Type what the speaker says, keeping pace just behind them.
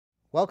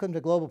Welcome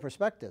to Global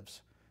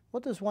Perspectives.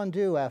 What does one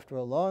do after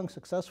a long,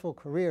 successful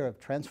career of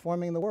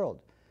transforming the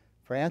world?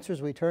 For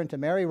answers, we turn to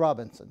Mary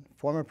Robinson,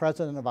 former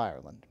President of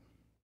Ireland.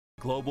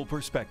 Global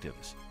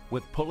Perspectives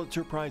with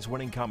Pulitzer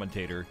Prize-winning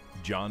commentator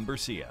John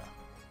Bercia.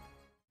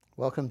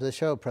 Welcome to the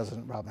show,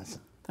 President Robinson.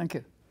 Thank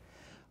you.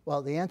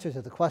 Well, the answer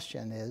to the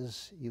question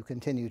is you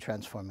continue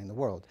transforming the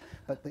world.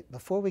 But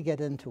before we get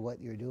into what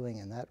you're doing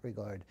in that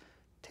regard,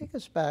 take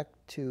us back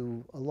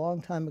to a long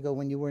time ago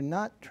when you were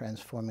not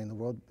transforming the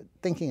world, but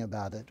thinking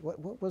about it.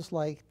 What was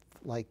like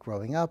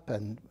growing up,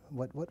 and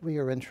what were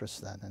your interests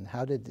then, and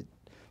how did it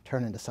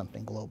turn into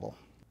something global?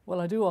 Well,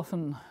 I do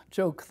often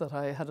joke that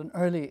I had an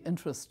early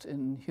interest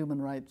in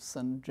human rights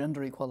and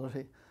gender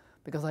equality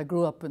because I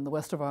grew up in the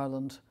west of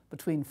Ireland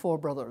between four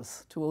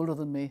brothers, two older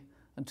than me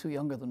and two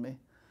younger than me.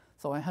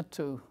 So I had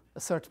to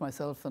assert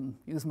myself and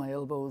use my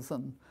elbows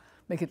and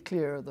make it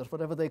clear that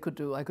whatever they could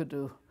do, I could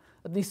do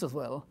at least as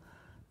well.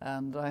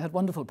 And I had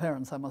wonderful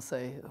parents, I must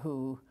say,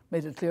 who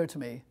made it clear to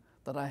me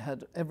that I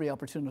had every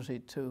opportunity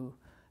to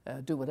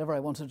do whatever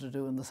I wanted to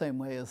do in the same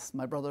way as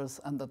my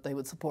brothers, and that they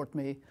would support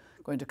me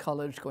going to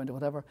college, going to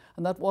whatever.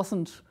 And that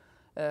wasn't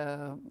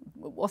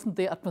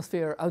the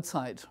atmosphere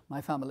outside my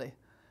family.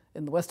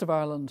 In the west of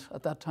Ireland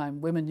at that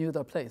time, women knew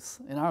their place,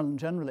 in Ireland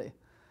generally.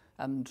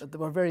 And there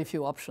were very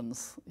few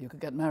options. You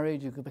could get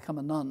married, you could become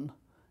a nun.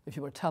 If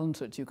you were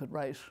talented, you could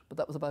write, but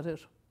that was about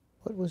it.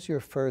 What was your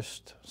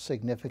first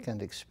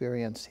significant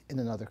experience in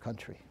another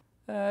country?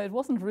 It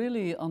wasn't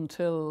really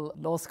until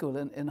law school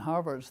in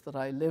Harvard that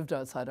I lived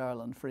outside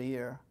Ireland for a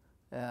year.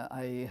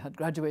 I had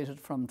graduated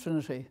from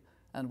Trinity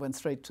and went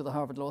straight to the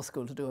Harvard Law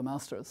School to do a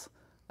master's.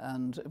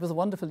 And it was a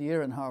wonderful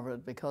year in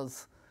Harvard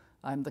because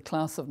I'm the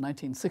class of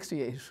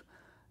 1968,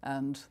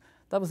 and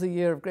that was a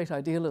year of great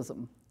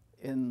idealism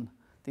in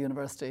the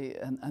university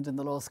and in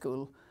the law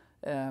school.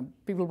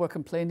 People were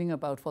complaining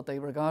about what they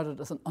regarded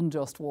as an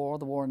unjust war,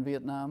 the war in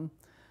Vietnam,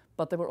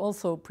 but they were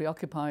also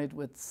preoccupied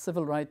with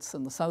civil rights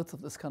in the south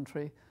of this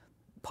country,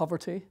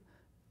 poverty,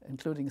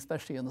 including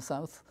especially in the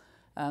south.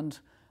 And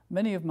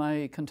many of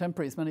my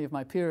contemporaries, many of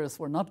my peers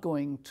were not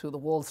going to the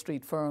Wall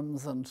Street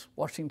firms and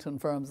Washington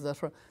firms,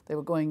 etc. They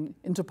were going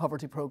into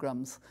poverty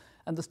programs.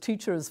 And the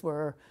teachers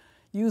were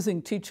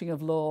using teaching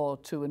of law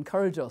to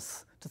encourage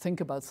us to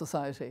think about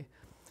society.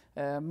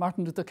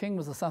 Martin Luther King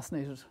was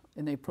assassinated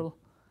in April,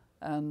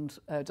 and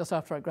just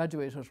after I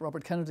graduated,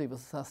 Robert Kennedy was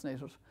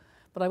assassinated.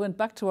 But I went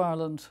back to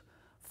Ireland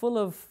full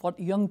of what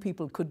young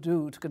people could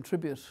do to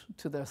contribute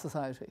to their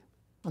society.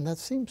 And that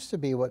seems to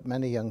be what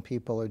many young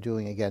people are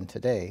doing again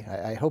today.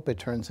 I hope it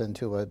turns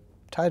into a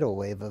tidal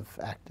wave of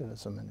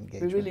activism and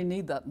engagement. We really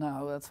need that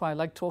now. That's why I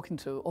like talking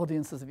to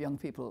audiences of young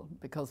people,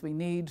 because we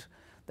need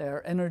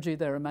their energy,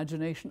 their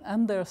imagination,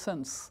 and their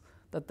sense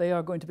that they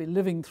are going to be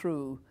living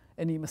through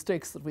any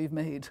mistakes that we've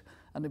made,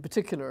 and in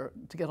particular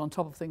to get on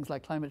top of things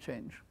like climate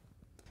change.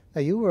 Now,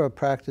 you were a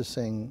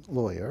practicing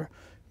lawyer,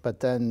 but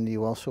then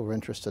you also were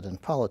interested in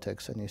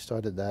politics, and you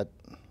started that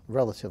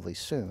relatively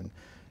soon.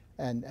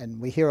 And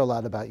we hear a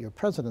lot about your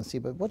presidency,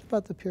 but what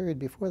about the period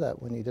before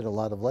that when you did a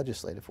lot of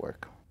legislative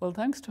work? Well,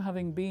 thanks to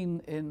having been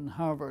in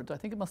Harvard, I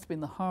think it must have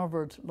been the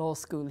Harvard Law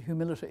School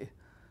humility.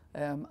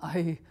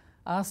 I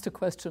asked a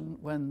question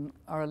when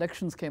our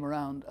elections came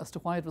around as to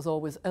why it was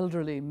always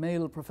elderly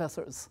male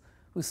professors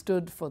who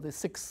stood for the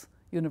 6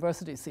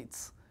 university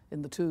seats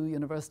in the 2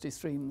 university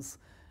streams,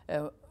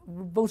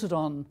 voted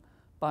on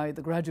by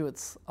the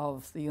graduates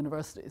of the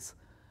universities.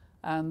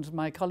 And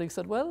my colleague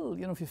said, well,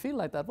 you know, if you feel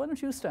like that, why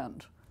don't you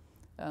stand?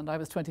 And I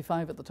was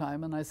 25 at the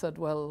time, and I said,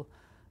 well,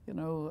 you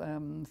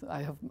know,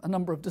 I have a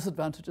number of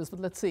disadvantages, but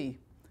let's see.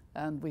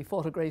 And we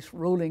fought a great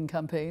rolling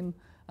campaign,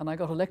 and I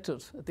got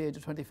elected at the age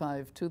of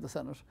 25 to the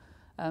Senate.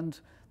 And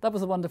that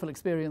was a wonderful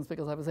experience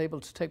because I was able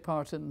to take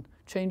part in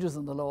changes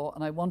in the law,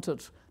 and I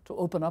wanted to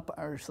open up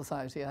Irish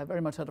society. I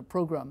very much had a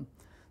programme,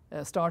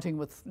 starting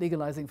with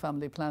legalising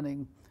family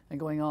planning and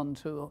going on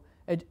to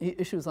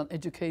issues on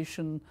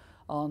education,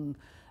 on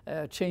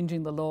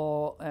changing the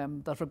law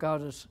that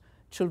regarded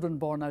children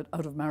born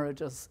out of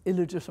marriage as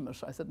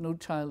illegitimate. I said no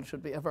child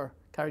should be ever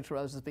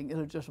characterised as being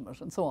illegitimate,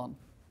 and so on.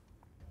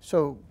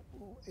 So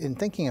in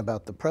thinking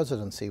about the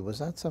presidency, was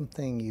that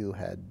something you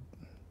had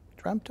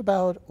dreamt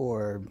about,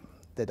 or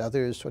did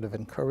others sort of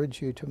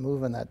encourage you to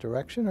move in that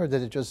direction, or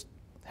did it just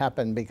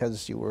happen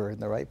because you were in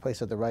the right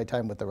place at the right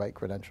time with the right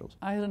credentials?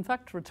 I had in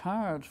fact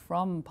retired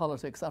from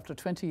politics after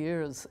 20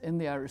 years in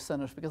the Irish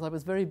Senate because I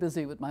was very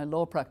busy with my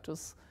law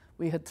practice.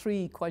 We had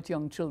 3 quite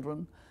young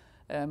children.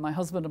 My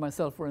husband and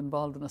myself were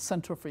involved in a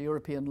Centre for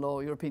European Law,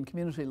 European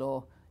Community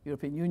Law,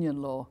 European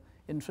Union Law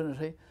in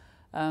Trinity.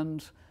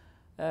 And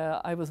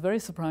I was very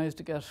surprised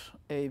to get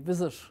a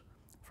visit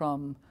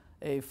from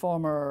a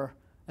former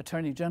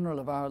Attorney General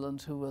of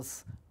Ireland who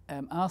was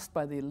asked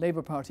by the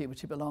Labour Party,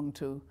 which he belonged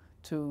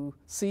to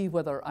see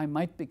whether I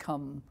might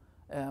become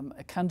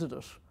a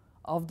candidate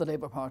of the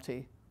Labour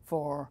Party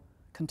for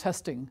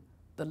contesting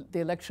the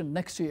election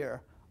next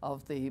year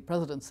of the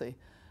presidency.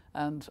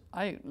 And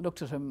I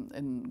looked at him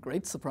in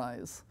great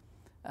surprise,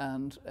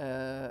 and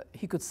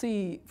he could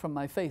see from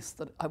my face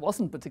that I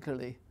wasn't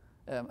particularly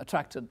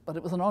attracted, but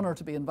it was an honour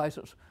to be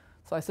invited.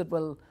 So I said,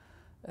 well,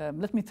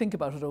 let me think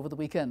about it over the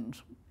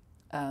weekend.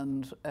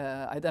 And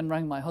I then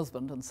rang my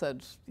husband and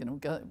said, you know,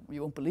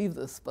 you won't believe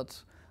this,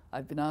 but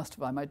I've been asked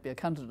if I might be a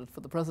candidate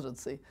for the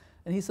presidency.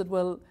 And he said,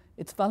 well,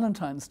 it's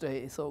Valentine's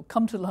Day, so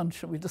come to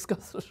lunch and we'll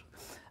discuss it.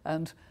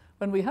 And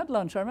when we had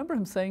lunch, I remember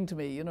him saying to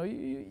me, you know,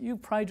 you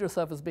pride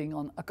yourself as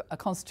being a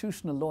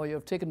constitutional lawyer.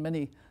 You've taken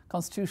many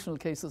constitutional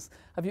cases.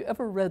 Have you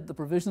ever read the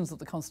provisions of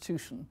the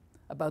Constitution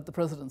about the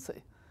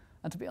presidency?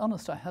 And to be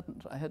honest, I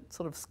hadn't. I had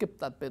sort of skipped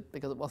that bit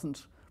because it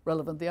wasn't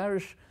relevant. The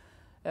Irish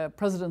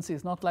presidency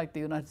is not like the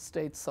United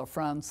States or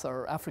France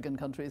or African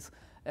countries.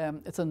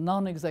 It's a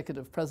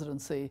non-executive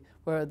presidency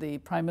where the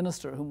Prime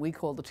Minister, whom we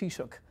call the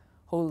Taoiseach,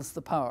 holds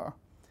the power.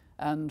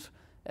 And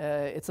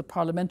it's a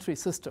parliamentary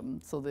system,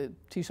 so the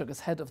Taoiseach is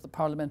head of the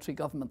parliamentary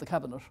government, the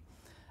cabinet.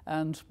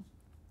 And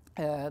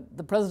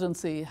the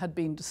presidency had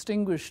been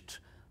distinguished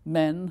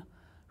men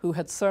who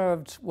had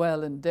served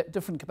well in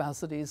different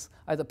capacities,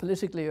 either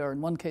politically or in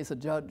one case a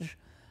judge,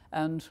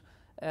 and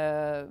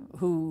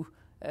who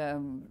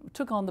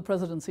took on the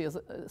presidency as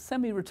a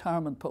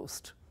semi-retirement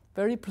post,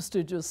 very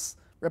prestigious,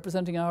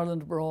 representing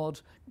Ireland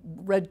abroad,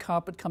 red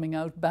carpet coming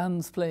out,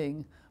 bands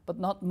playing, but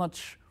not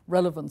much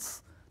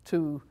relevance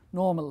to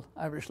normal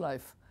Irish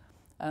life.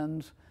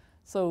 And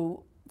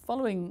so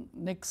following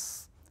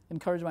Nick's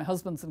encouragement, my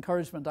husband's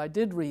encouragement, I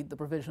did read the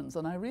provisions,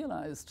 and I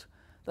realised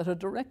that a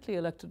directly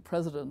elected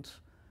president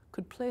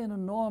could play an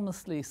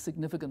enormously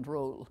significant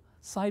role,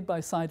 side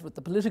by side with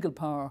the political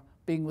power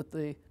being with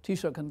the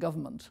Taoiseach and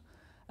government.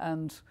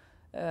 And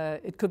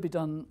it could be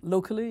done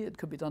locally, it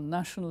could be done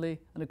nationally,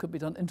 and it could be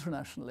done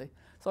internationally.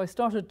 So I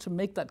started to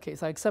make that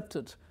case. I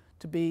accepted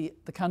to be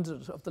the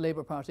candidate of the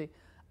Labour Party,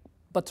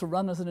 but to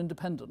run as an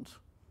independent.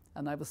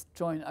 And I was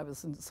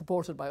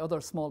supported by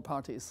other small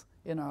parties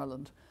in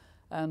Ireland.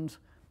 And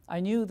I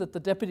knew that the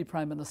Deputy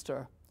Prime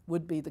Minister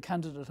would be the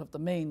candidate of the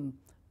main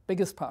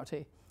biggest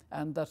party,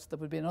 and that there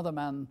would be another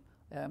man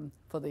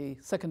for the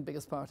second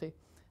biggest party.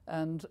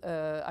 And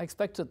I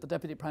expected the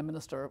Deputy Prime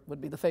Minister would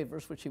be the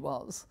favourite, which he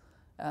was.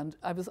 And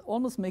I was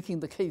almost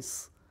making the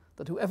case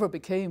that whoever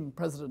became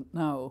president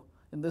now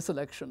in this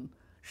election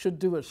should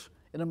do it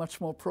in a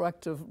much more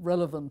proactive,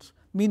 relevant,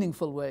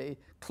 meaningful way,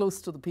 close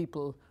to the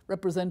people,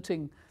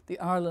 representing the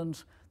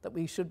Ireland that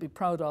we should be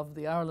proud of,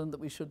 the Ireland that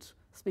we should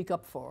speak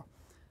up for.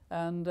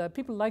 And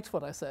people liked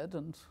what I said,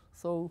 and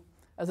so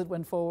as it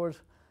went forward,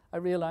 I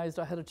realised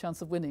I had a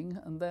chance of winning,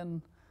 and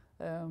then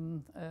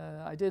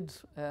I did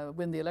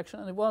win the election.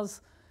 And it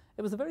was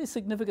a very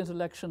significant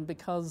election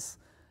because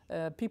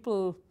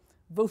people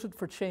voted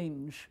for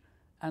change,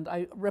 and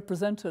I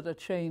represented a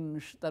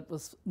change that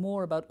was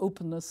more about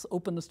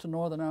openness to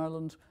Northern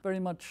Ireland, very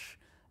much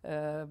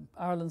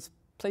Ireland's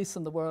place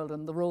in the world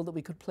and the role that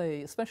we could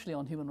play, especially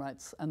on human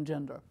rights and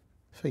gender.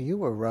 So you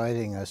were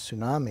riding a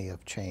tsunami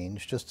of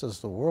change just as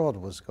the world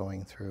was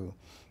going through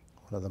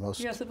one of the most...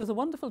 Yes, it was a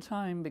wonderful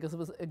time because it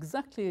was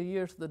exactly a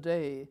year to the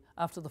day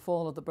after the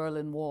fall of the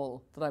Berlin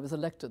Wall that I was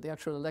elected, the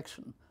actual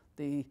election.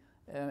 The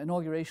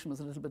inauguration was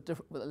a little bit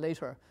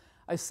later.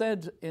 I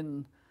said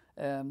in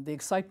the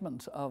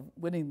excitement of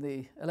winning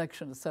the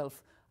election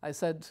itself, I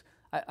said,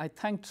 I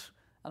thanked,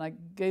 and I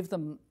gave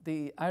them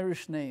the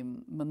Irish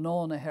name,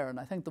 Manon Ahern.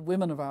 I thanked the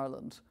women of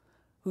Ireland,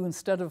 who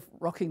instead of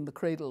rocking the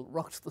cradle,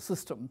 rocked the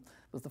system,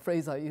 was the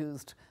phrase I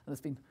used, and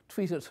it's been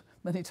tweeted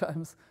many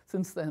times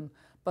since then.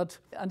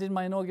 And in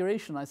my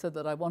inauguration, I said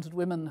that I wanted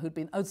women who'd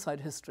been outside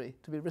history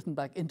to be written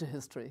back into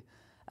history.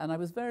 And I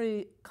was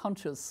very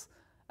conscious,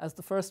 as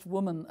the first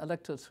woman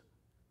elected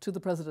to the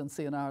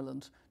presidency in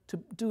Ireland, to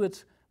do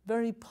it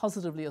very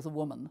positively as a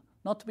woman,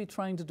 not to be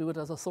trying to do it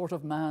as a sort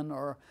of man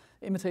or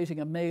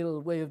imitating a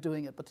male way of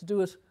doing it, but to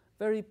do it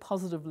very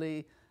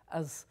positively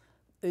as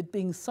it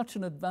being such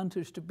an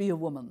advantage to be a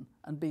woman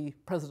and be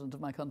president of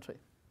my country.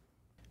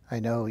 I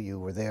know you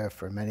were there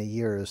for many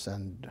years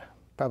and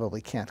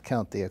probably can't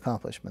count the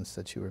accomplishments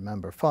that you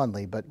remember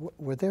fondly, but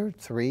were there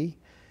 3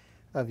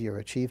 of your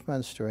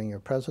achievements during your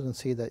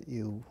presidency that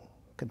you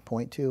could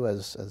point to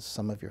as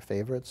some of your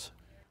favorites?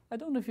 I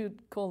don't know if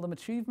you'd call them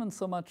achievements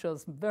so much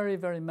as very,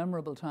 very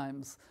memorable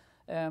times.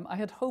 I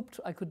had hoped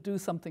I could do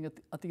something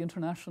at the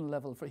international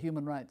level for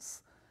human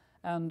rights.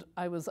 And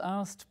I was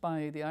asked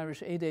by the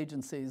Irish aid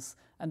agencies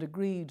and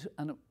agreed,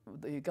 and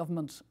the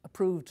government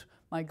approved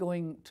my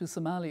going to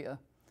Somalia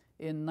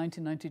in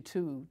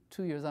 1992,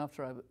 2 years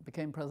after I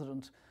became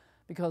president,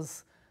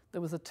 because there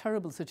was a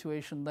terrible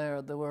situation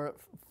there. There were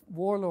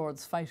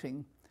warlords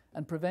fighting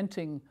and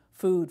preventing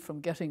food from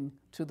getting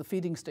to the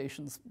feeding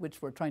stations,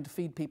 which were trying to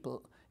feed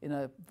people in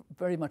a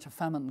very much a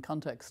famine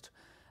context.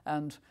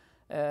 And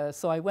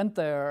so I went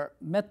there,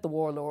 met the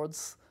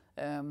warlords,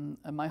 and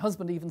my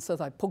husband even says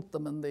I poked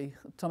them in the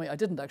tummy. I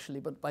didn't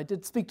actually, but I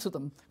did speak to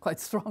them quite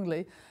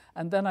strongly.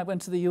 And then I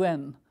went to the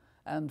UN,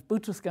 and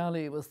Boutros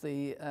Ghali was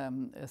the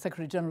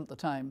Secretary General at the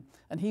time,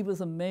 and he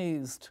was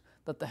amazed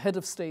that the head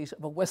of state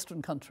of a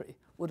Western country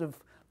would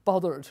have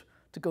bothered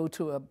to go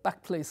to a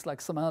back place like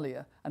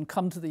Somalia and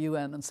come to the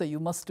UN and say, you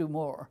must do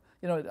more.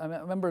 You know, I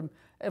remember him,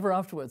 ever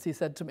afterwards he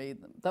said to me,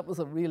 that was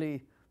a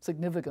really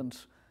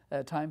significant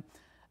time.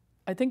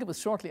 I think it was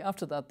shortly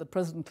after that that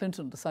President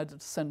Clinton decided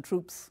to send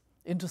troops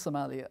into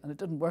Somalia, and it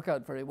didn't work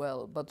out very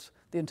well, but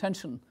the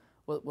intention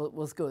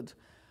was good.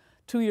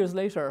 2 years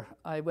later,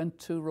 I went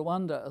to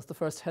Rwanda as the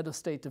first head of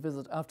state to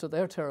visit after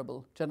their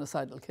terrible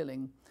genocidal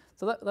killing.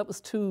 So that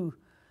was 2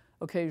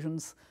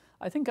 occasions.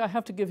 I think I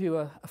have to give you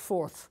a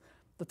fourth.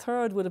 The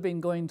third would have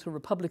been going to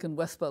Republican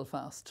West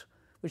Belfast,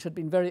 which had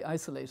been very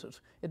isolated.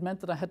 It meant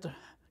that I had to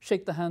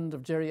shake the hand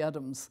of Gerry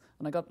Adams,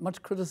 and I got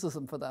much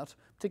criticism for that,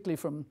 particularly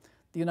from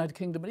the United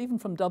Kingdom, but even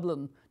from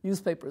Dublin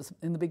newspapers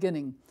in the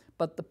beginning.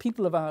 But the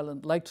people of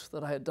Ireland liked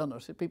that I had done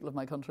it, the people of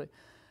my country.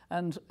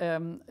 And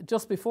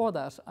just before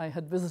that, I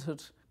had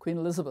visited Queen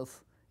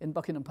Elizabeth in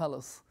Buckingham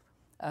Palace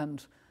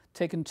and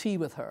taken tea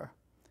with her.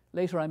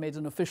 Later, I made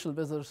an official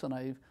visit, and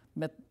I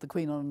met the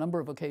Queen on a number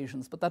of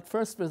occasions. But that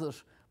first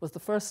visit was the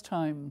first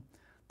time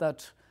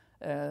that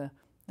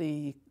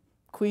the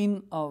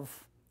Queen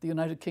of the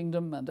United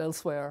Kingdom and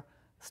elsewhere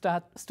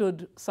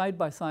stood side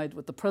by side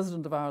with the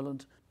President of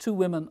Ireland, 2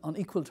 women on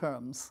equal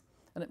terms.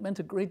 And it meant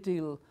a great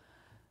deal.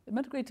 It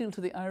meant a great deal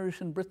to the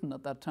Irish in Britain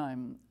at that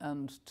time,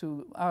 and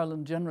to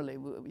Ireland generally.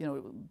 You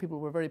know, people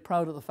were very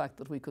proud of the fact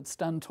that we could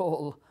stand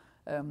tall,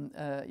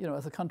 you know,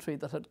 as a country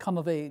that had come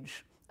of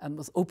age and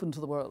was open to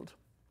the world.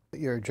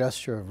 Your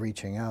gesture of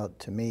reaching out,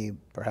 to me,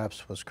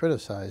 perhaps was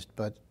criticized,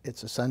 but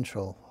it's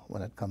essential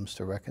when it comes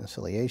to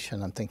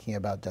reconciliation. I'm thinking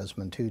about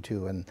Desmond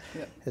Tutu and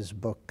his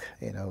book,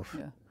 you know.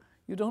 Yeah.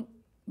 You don't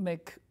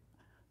make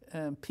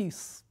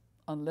peace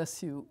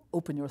unless you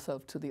open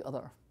yourself to the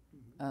other.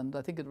 And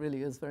I think it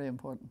really is very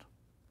important.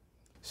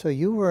 So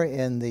you were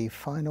in the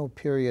final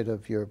period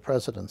of your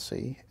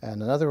presidency,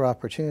 and another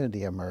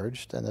opportunity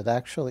emerged, and it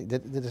actually,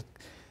 did it, am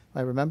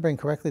I remembering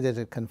correctly, did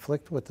it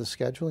conflict with the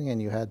scheduling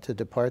and you had to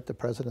depart the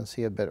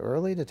presidency a bit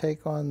early to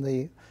take on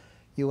the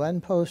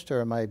UN post,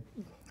 or am I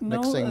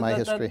mixing my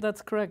history?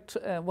 That's correct.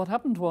 What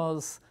happened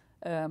was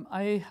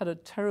I had a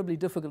terribly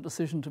difficult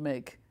decision to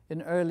make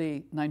in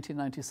early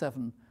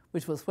 1997,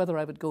 which was whether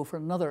I would go for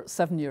another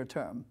 7-year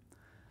term.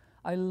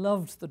 I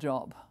loved the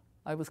job.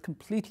 I was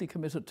completely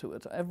committed to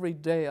it. Every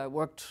day I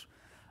worked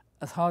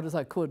as hard as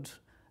I could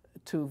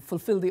to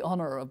fulfill the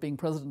honor of being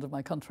president of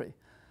my country.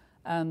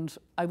 And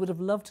I would have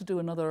loved to do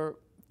another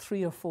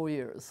 3 or 4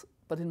 years,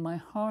 but in my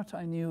heart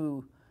I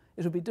knew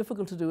it would be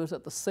difficult to do it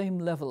at the same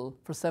level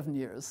for 7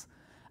 years.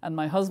 And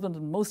my husband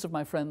and most of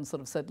my friends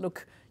sort of said,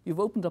 look, you've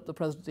opened up the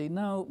presidency,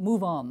 now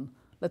move on,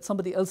 let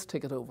somebody else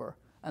take it over.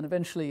 And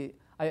eventually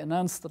I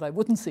announced that I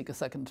wouldn't seek a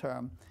second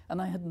term,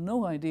 and I had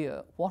no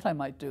idea what I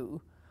might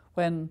do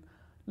when,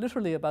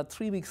 literally about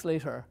 3 weeks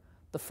later,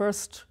 the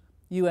first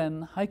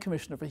UN High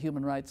Commissioner for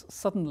Human Rights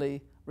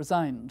suddenly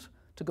resigned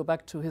to go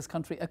back to his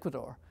country,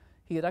 Ecuador.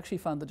 He had actually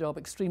found the job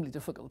extremely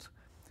difficult.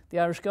 The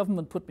Irish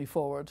government put me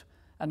forward,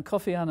 and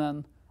Kofi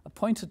Annan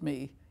appointed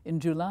me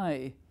in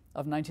July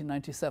of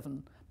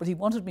 1997, but he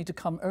wanted me to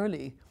come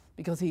early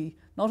because he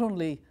not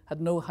only had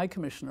no High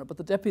Commissioner, but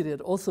the deputy had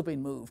also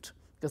been moved,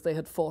 because they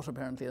had fought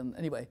apparently, and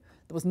anyway,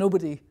 there was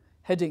nobody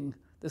heading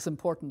this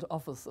important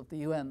office of the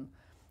UN.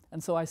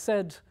 And so I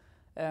said,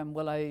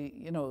 well, I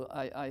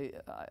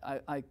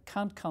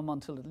can't come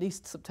until at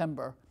least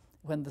September,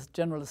 when the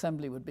General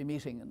Assembly would be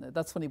meeting, and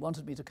that's when he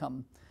wanted me to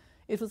come.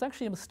 It was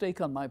actually a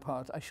mistake on my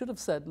part. I should have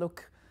said,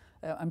 look,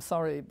 I'm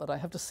sorry, but I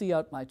have to see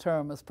out my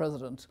term as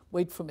president,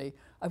 wait for me.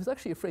 I was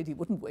actually afraid he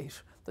wouldn't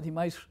wait, that he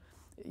might,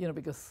 you know,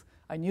 because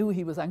I knew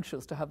he was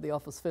anxious to have the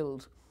office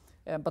filled.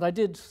 But I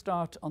did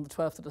start on the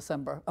 12th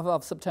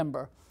of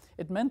September.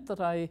 It meant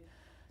that I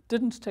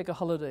didn't take a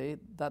holiday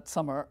that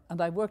summer, and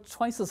I worked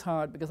twice as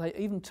hard, because I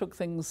even took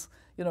things,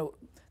 you know,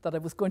 that I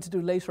was going to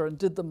do later and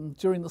did them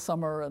during the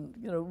summer, and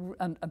you know,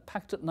 and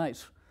packed at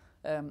night,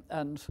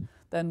 and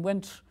then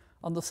went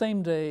on the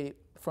same day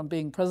from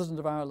being President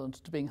of Ireland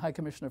to being High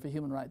Commissioner for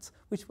Human Rights,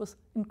 which was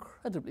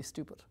incredibly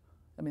stupid.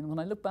 I mean, when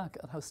I look back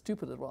at how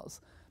stupid it was,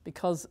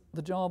 because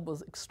the job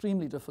was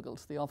extremely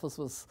difficult. The office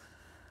was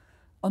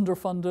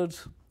underfunded,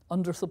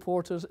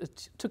 under-supported.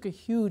 It took a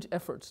huge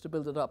effort to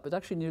build it up. It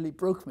actually nearly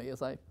broke me,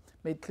 as I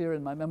made clear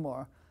in my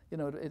memoir. You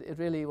know, it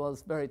really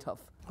was very tough.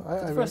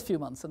 The first few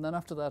months, and then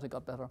after that it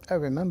got better. I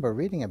remember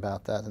reading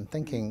about that and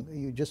thinking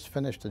you just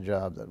finished a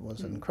job that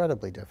was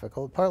incredibly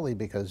difficult, partly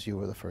because you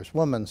were the first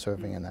woman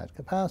serving in that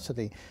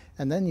capacity,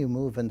 and then you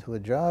move into a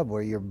job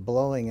where you're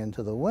blowing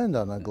into the wind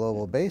on a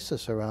global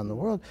basis around the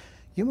world.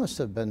 You must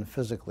have been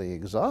physically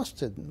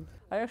exhausted.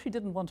 I actually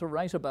didn't want to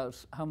write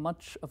about how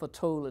much of a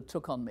toll it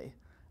took on me.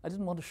 I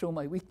didn't want to show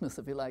my weakness,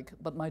 if you like,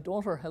 but my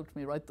daughter helped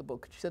me write the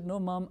book. She said, no,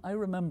 Mom, I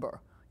remember.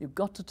 You've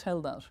got to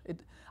tell that.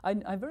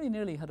 I very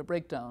nearly had a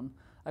breakdown.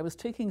 I was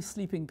taking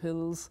sleeping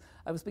pills.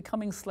 I was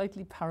becoming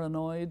slightly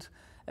paranoid.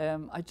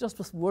 I just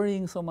was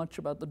worrying so much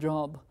about the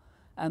job.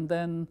 And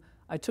then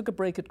I took a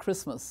break at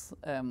Christmas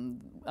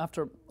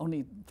after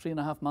only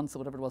 3.5 months or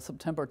whatever it was,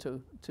 September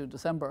to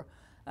December.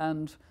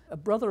 And a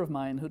brother of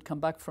mine who'd come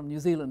back from New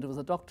Zealand, who was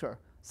a doctor,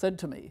 said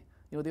to me,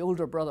 you know, the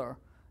older brother,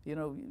 you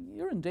know,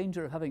 you're in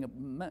danger of having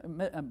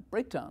a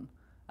breakdown.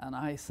 And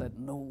I said,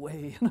 no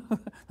way,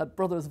 that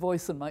brother's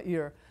voice in my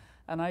ear.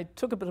 And I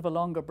took a bit of a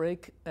longer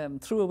break,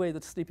 threw away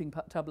the sleeping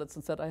tablets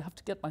and said, I have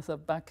to get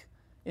myself back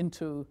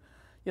into,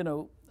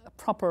 a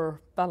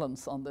proper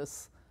balance on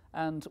this.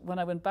 And when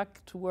I went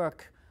back to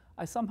work,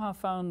 I somehow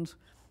found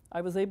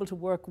I was able to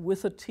work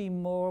with a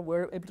team more,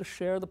 we're able to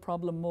share the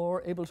problem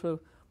more, able to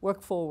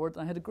work forward.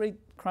 And I had a great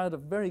crowd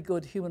of very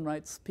good human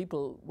rights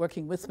people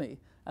working with me,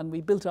 and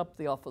we built up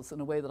the office in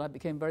a way that I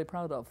became very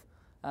proud of.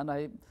 And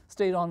I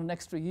stayed on an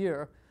extra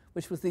year,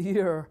 which was the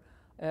year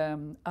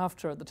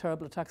after the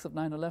terrible attacks of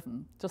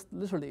 9/11, just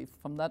literally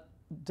from that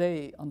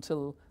day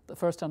until the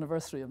first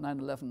anniversary of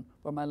 9/11,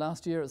 were my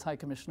last year as High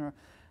Commissioner.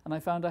 And I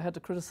found I had to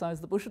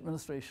criticize the Bush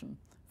administration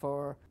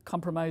for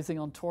compromising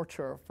on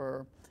torture,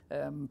 for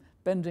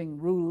bending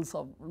rules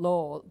of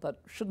law that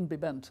shouldn't be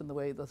bent in the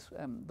way that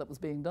that was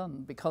being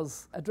done.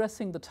 Because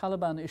addressing the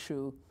Taliban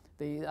issue,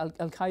 the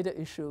Al-Qaeda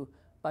issue,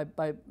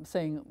 by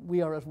saying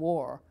we are at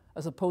war,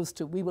 as opposed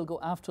to we will go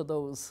after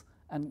those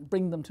and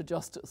bring them to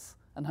justice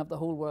and have the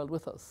whole world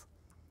with us.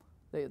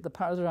 The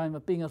paradigm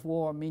of being at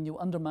war means you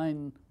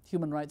undermine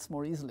human rights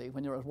more easily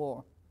when you're at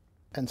war.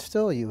 And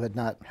still you had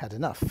not had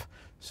enough.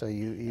 So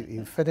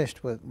you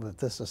finished with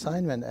this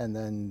assignment, and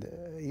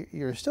then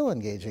you're still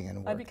engaging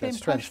in work that's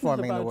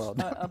transforming the world.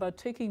 About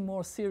taking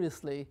more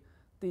seriously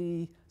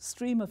the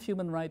stream of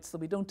human rights that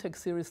we don't take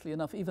seriously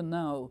enough even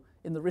now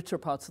in the richer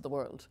parts of the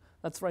world.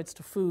 That's rights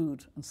to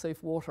food and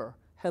safe water,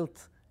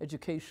 health,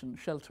 education,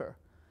 shelter.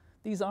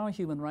 These are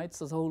human rights.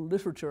 There's a whole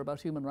literature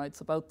about human rights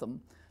about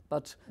them,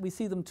 but we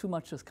see them too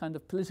much as kind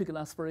of political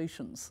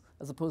aspirations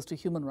as opposed to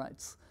human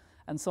rights.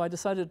 And so I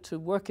decided to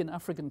work in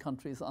African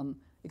countries on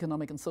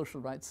economic and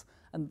social rights,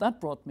 and that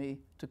brought me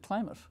to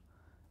climate.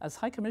 As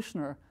High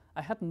Commissioner,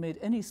 I hadn't made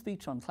any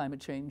speech on climate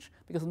change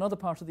because another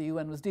part of the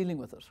UN was dealing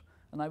with it.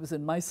 And I was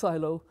in my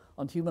silo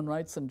on human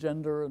rights and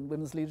gender and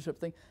women's leadership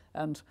thing.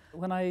 And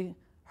when I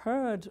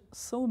heard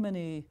so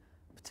many,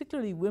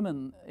 particularly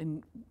women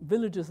in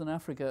villages in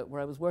Africa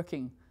where I was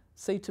working,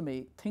 say to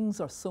me,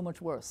 things are so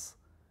much worse.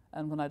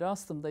 And when I'd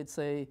ask them, they'd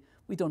say,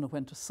 we don't know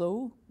when to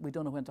sow, we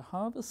don't know when to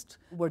harvest,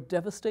 we're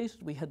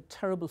devastated, we had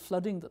terrible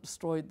flooding that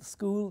destroyed the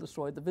school,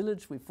 destroyed the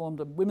village, we formed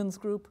a women's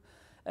group.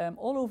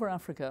 All over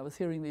Africa I was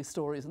hearing these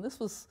stories, and this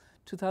was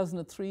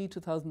 2003,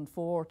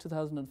 2004,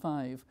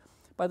 2005.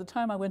 By the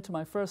time I went to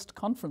my first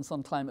conference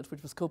on climate,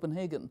 which was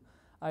Copenhagen,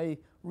 I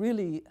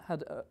really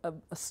had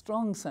a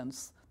strong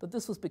sense that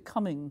this was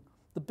becoming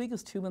the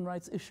biggest human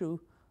rights issue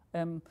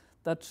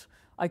that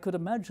I could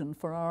imagine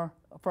for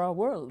our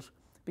world,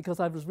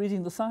 because I was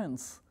reading the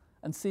science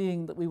and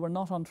seeing that we were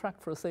not on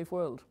track for a safe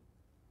world.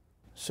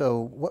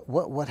 So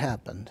what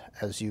happened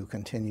as you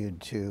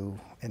continued to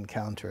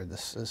encounter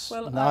this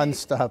well,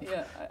 non-stop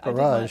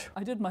barrage?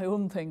 I did my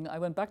own thing. I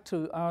went back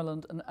to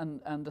Ireland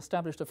and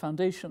established a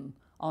foundation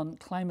on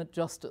climate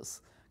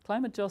justice.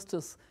 Climate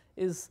justice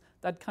is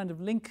that kind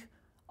of link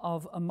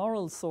of a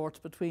moral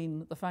sort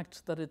between the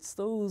fact that it's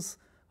those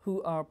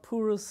who are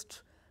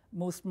poorest,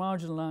 most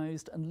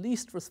marginalized and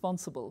least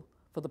responsible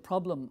for the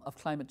problem of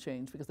climate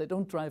change, because they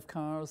don't drive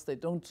cars, they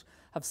don't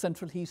have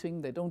central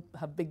heating, they don't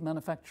have big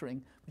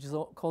manufacturing, which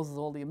causes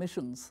all the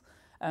emissions.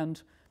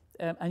 And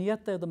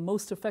yet they're the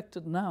most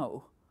affected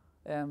now.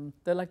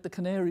 They're like the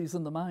canaries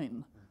in the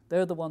mine.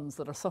 They're the ones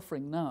that are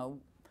suffering now.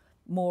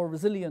 More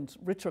resilient,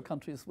 richer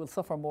countries will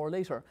suffer more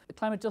later.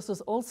 Climate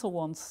justice also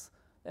wants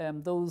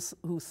those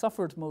who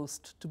suffered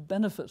most to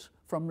benefit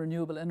from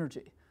renewable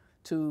energy,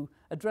 to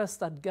address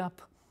that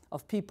gap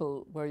of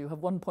people where you have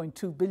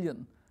 1.2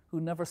 billion who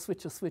never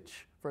switch a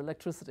switch for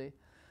electricity.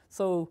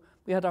 So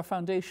we had our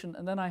foundation,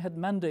 and then I had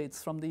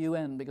mandates from the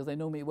UN, because they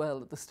know me well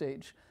at this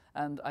stage,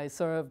 and I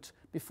served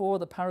before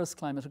the Paris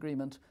Climate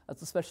Agreement as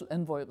the Special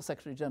Envoy of the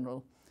Secretary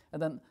General. And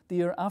then the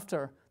year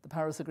after the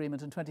Paris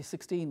Agreement in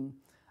 2016,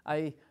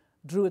 I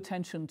drew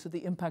attention to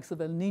the impacts of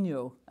El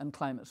Nino and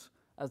climate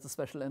as the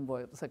Special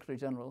Envoy of the Secretary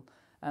General.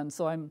 And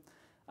so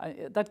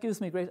that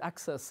gives me great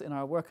access in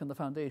our work in the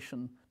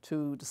foundation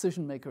to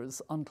decision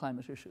makers on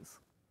climate issues.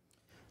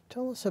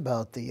 Tell us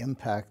about the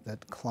impact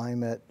that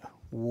climate,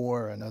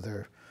 war, and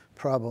other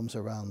problems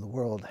around the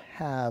world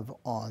have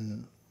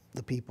on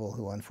the people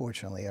who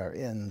unfortunately are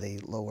in the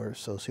lower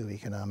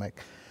socioeconomic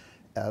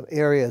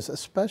areas,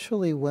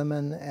 especially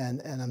women,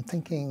 and I'm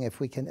thinking if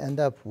we can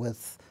end up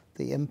with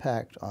the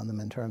impact on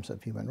them in terms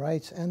of human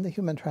rights and the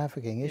human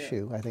trafficking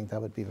issue, I think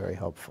that would be very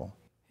helpful.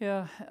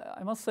 Yeah,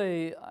 I must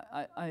say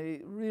I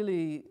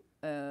really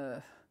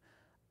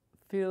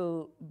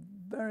feel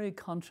very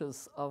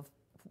conscious of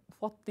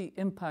what the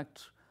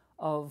impact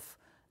of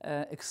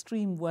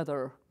extreme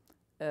weather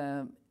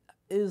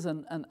is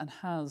and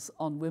has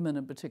on women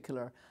in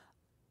particular.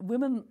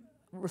 Women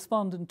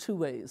respond in two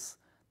ways.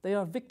 They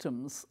are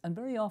victims, and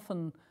very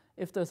often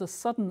if there's a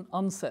sudden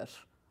onset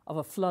of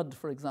a flood,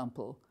 for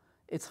example,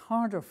 it's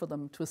harder for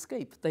them to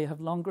escape. They have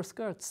longer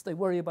skirts, they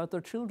worry about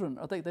their children,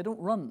 or they don't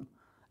run,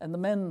 and the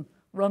men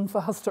run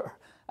faster.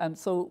 And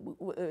so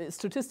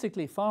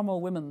statistically, far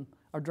more women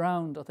are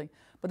drowned, I think.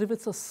 But if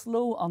it's a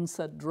slow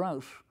onset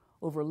drought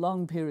over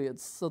long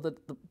periods so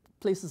that the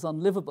place is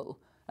unlivable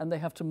and they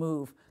have to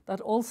move, that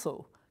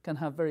also can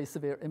have very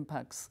severe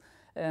impacts.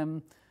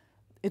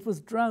 it was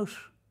drought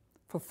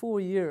for 4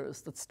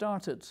 years that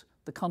started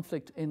the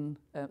conflict in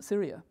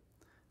Syria.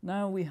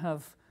 Now we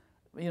have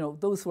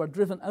those who are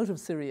driven out of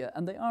Syria,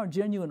 and they are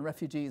genuine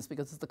refugees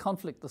because it's the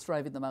conflict that's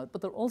driving them out,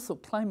 but they're also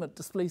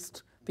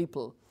climate-displaced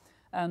people.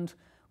 And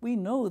we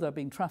know they're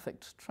being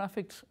trafficked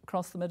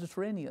across the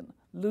Mediterranean,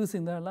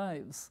 losing their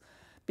lives,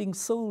 being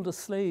sold as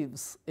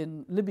slaves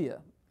in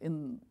Libya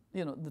in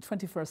the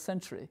 21st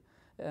century.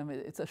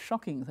 It's a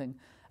shocking thing.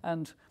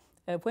 And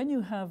when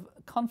you have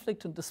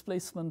conflict and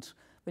displacement,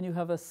 when you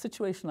have a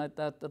situation like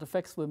that that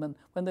affects women,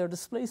 when they're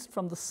displaced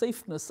from the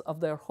safeness of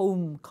their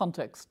home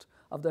context,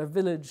 of their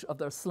village, of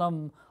their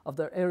slum, of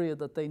their area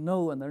that they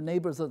know and their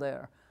neighbours are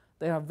there,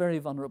 they are very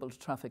vulnerable to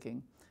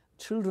trafficking.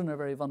 Children are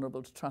very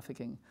vulnerable to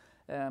trafficking.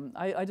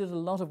 I did a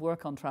lot of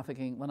work on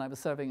trafficking when I was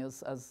serving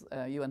as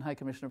UN High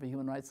Commissioner for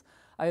Human Rights.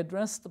 I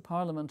addressed the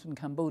Parliament in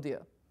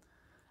Cambodia.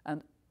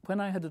 And when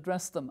I had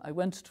addressed them, I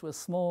went to a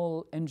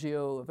small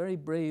NGO, a very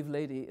brave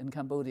lady in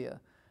Cambodia,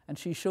 and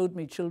she showed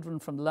me children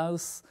from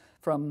Laos,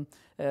 from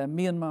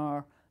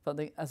Myanmar,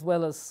 as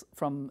well as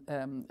from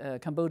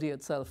Cambodia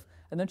itself.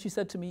 And then she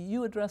said to me,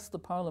 "You address the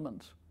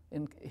Parliament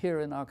here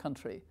in our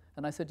country."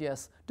 And I said,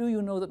 "Yes. Do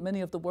you know that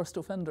many of the worst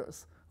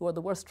offenders, who are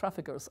the worst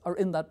traffickers, are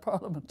in that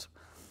Parliament?"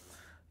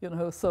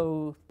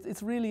 So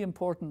it's really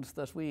important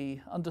that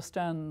we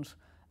understand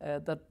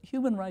that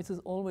human rights is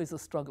always a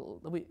struggle.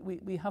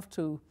 We have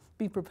to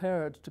be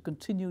prepared to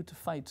continue to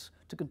fight,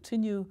 to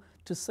continue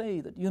to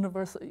say that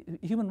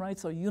human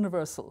rights are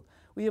universal.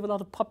 We have a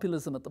lot of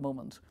populism at the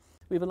moment.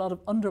 We have a lot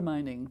of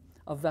undermining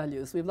of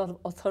values. We have a lot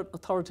of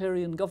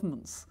authoritarian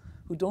governments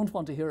who don't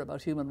want to hear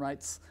about human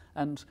rights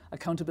and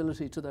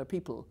accountability to their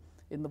people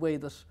in the way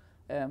that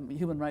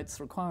human rights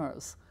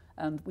requires.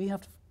 And we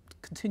have to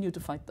continue to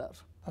fight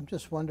that. I'm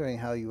just wondering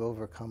how you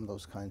overcome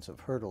those kinds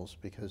of hurdles,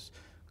 because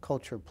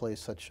culture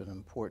plays such an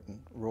important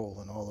role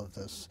in all of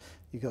this.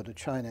 You go to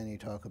China and you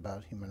talk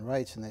about human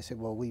rights and they say,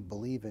 well, we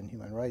believe in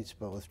human rights,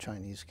 but with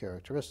Chinese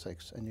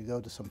characteristics. And you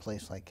go to some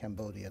place like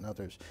Cambodia and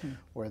others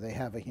where they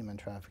have a human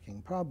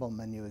trafficking problem,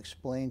 and you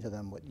explain to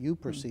them what you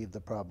perceive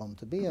the problem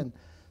to be. And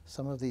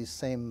some of these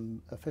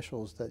same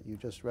officials that you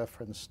just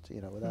referenced,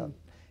 without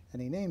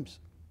any names,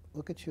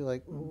 look at you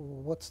like,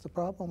 what's the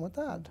problem with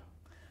that?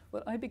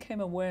 Well, I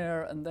became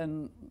aware and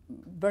then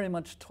very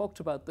much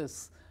talked about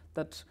this,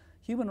 that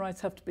human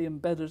rights have to be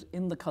embedded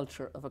in the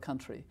culture of a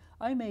country.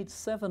 I made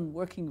 7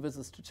 working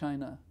visits to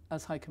China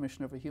as High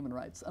Commissioner for Human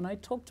Rights, and I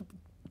talked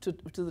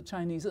to the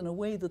Chinese in a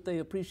way that they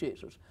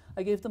appreciated.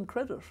 I gave them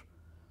credit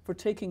for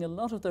taking a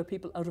lot of their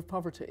people out of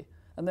poverty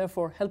and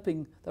therefore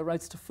helping their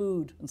rights to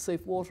food and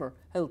safe water,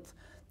 health.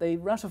 They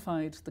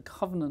ratified the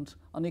Covenant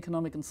on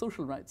Economic and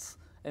Social Rights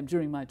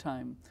during my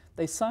time.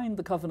 They signed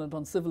the Covenant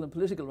on Civil and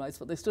Political Rights,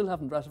 but they still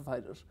haven't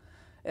ratified it.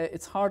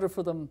 It's harder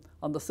for them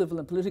on the civil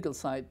and political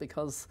side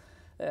because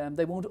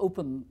they won't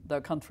open their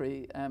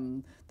country.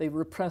 They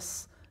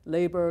repress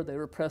labour, they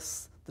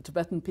repress the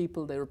Tibetan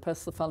people, they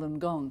repress the Falun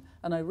Gong,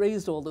 and I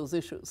raised all those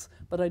issues.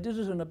 But I did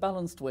it in a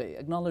balanced way,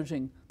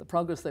 acknowledging the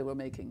progress they were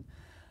making.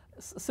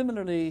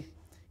 Similarly,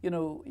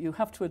 you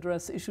have to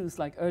address issues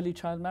like early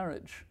child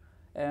marriage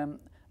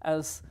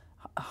as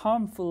a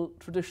harmful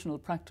traditional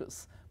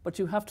practice, but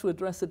you have to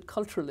address it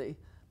culturally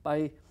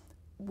by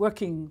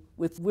working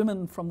with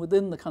women from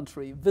within the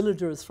country,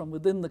 villagers from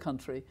within the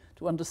country,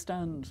 to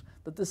understand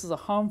that this is a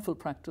harmful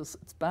practice.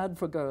 It's bad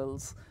for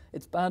girls.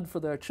 It's bad for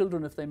their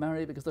children if they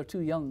marry because they're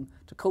too young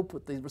to cope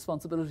with the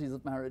responsibilities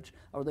of marriage,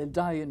 or they'll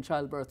die in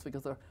childbirth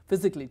because they're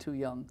physically too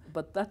young.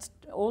 But that's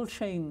all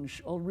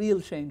change, all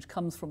real change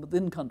comes from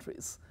within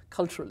countries,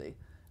 culturally.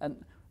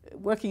 And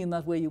working in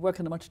that way, you work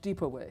in a much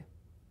deeper way.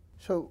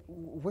 So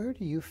where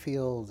do you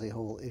feel the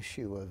whole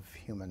issue of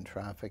human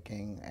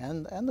trafficking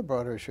and the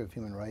broader issue of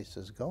human rights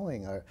is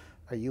going? Are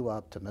you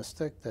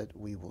optimistic that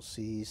we will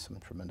see some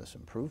tremendous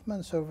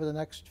improvements over the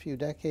next few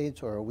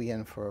decades, or are we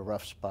in for a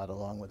rough spot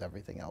along with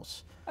everything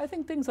else? I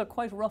think things are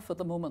quite rough at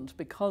the moment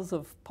because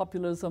of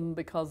populism,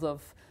 because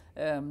of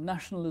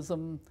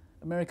nationalism,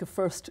 America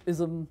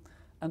First-ism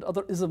and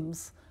other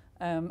isms,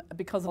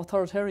 because of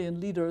authoritarian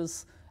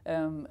leaders,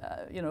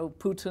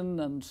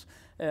 Putin and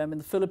in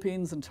the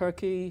Philippines and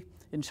Turkey,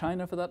 in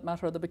China for that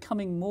matter, they're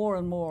becoming more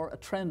and more a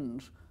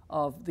trend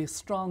of the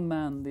strong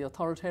man, the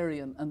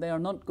authoritarian, and they are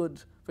not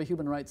good for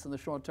human rights in the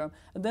short term.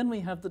 And then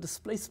we have the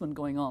displacement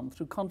going on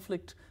through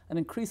conflict and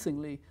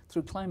increasingly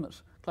through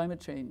climate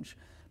change.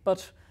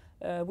 But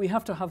we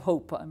have to have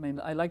hope. I mean,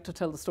 I like to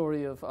tell the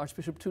story of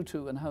Archbishop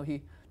Tutu and how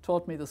he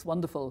taught me this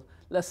wonderful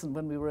lesson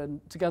when we were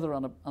together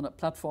on a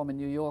platform in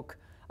New York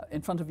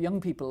in front of young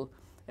people,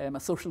 a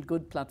social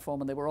good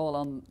platform, and they were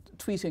all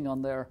tweeting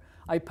on their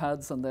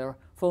iPads and their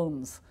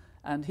phones.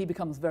 And he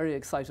becomes very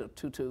excited,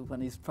 Tutu,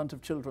 when he's in front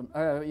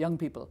of young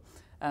people.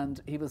 And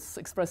he was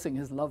expressing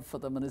his love for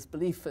them and his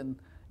belief in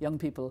young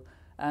people.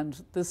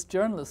 And this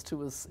journalist who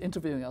was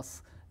interviewing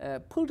us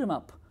pulled him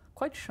up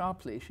quite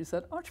sharply. She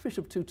said,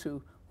 "Archbishop Tutu,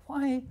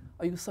 why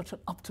are you such an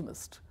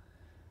optimist?"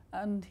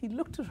 And he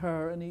looked at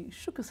her and he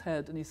shook his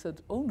head and he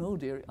said, "Oh no,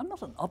 dearie, I'm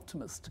not an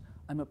optimist.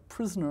 I'm a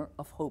prisoner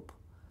of hope."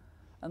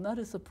 And that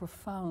is a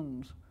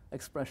profound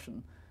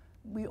expression.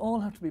 We all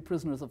have to be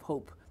prisoners of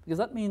hope, because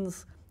that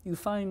means you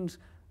find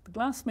the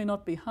glass may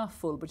not be half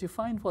full, but you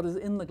find what is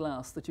in the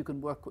glass that you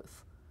can work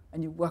with,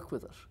 and you work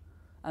with it.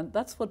 And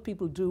that's what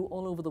people do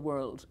all over the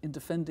world in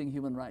defending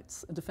human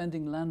rights, in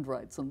defending land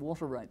rights and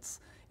water rights,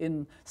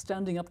 in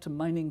standing up to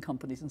mining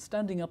companies, and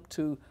standing up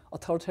to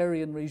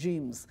authoritarian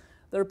regimes.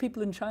 There are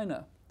people in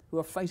China who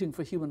are fighting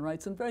for human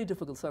rights in very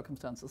difficult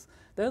circumstances.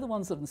 They're the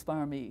ones that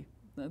inspire me.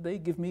 They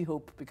give me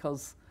hope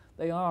because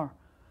they are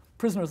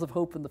prisoners of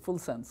hope in the full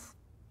sense.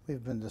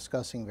 We've been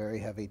discussing very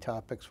heavy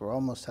topics. We're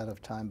almost out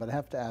of time, but I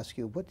have to ask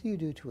you, what do you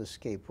do to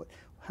escape?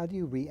 How do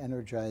you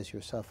re-energize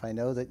yourself? I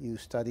know that you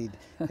studied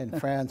in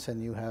France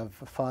and you have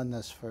a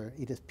fondness for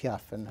Edith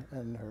Piaf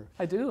and her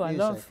I do.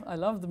 music. I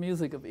love the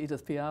music of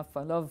Edith Piaf.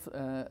 I love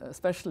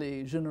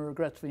especially Je ne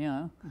regrette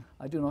rien.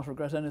 I do not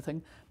regret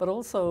anything. But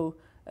also,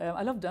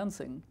 I love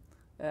dancing.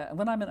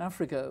 When I'm in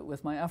Africa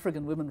with my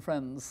African women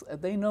friends,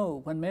 they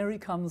know when Mary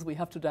comes, we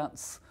have to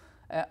dance.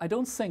 I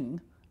don't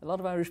sing. A lot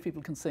of Irish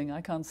people can sing.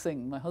 I can't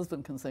sing. My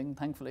husband can sing,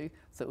 thankfully.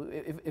 So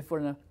if we're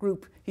in a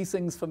group, he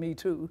sings for me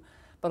too.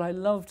 But I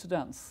love to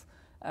dance.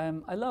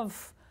 I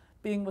love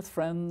being with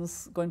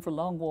friends, going for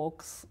long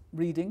walks,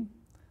 reading,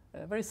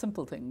 very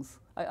simple things.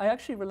 I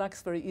actually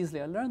relax very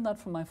easily. I learned that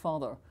from my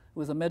father, who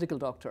was a medical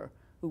doctor,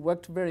 who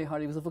worked very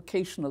hard. He was a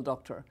vocational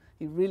doctor.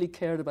 He really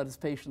cared about his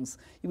patients.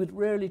 He would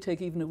rarely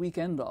take even a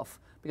weekend off,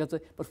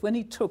 but when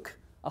he took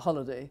a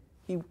holiday,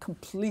 he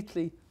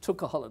completely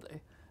took a holiday.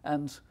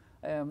 And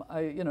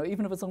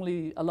even if it's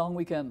only a long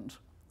weekend,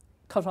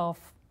 cut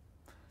off,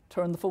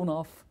 turn the phone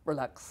off,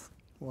 relax.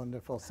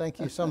 Wonderful. Thank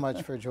you so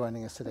much for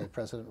joining us today,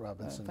 President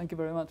Robinson. Thank you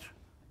very much.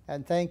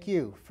 And thank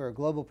you. For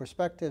Global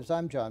Perspectives,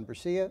 I'm John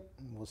Bercia,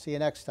 and we'll see you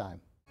next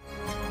time.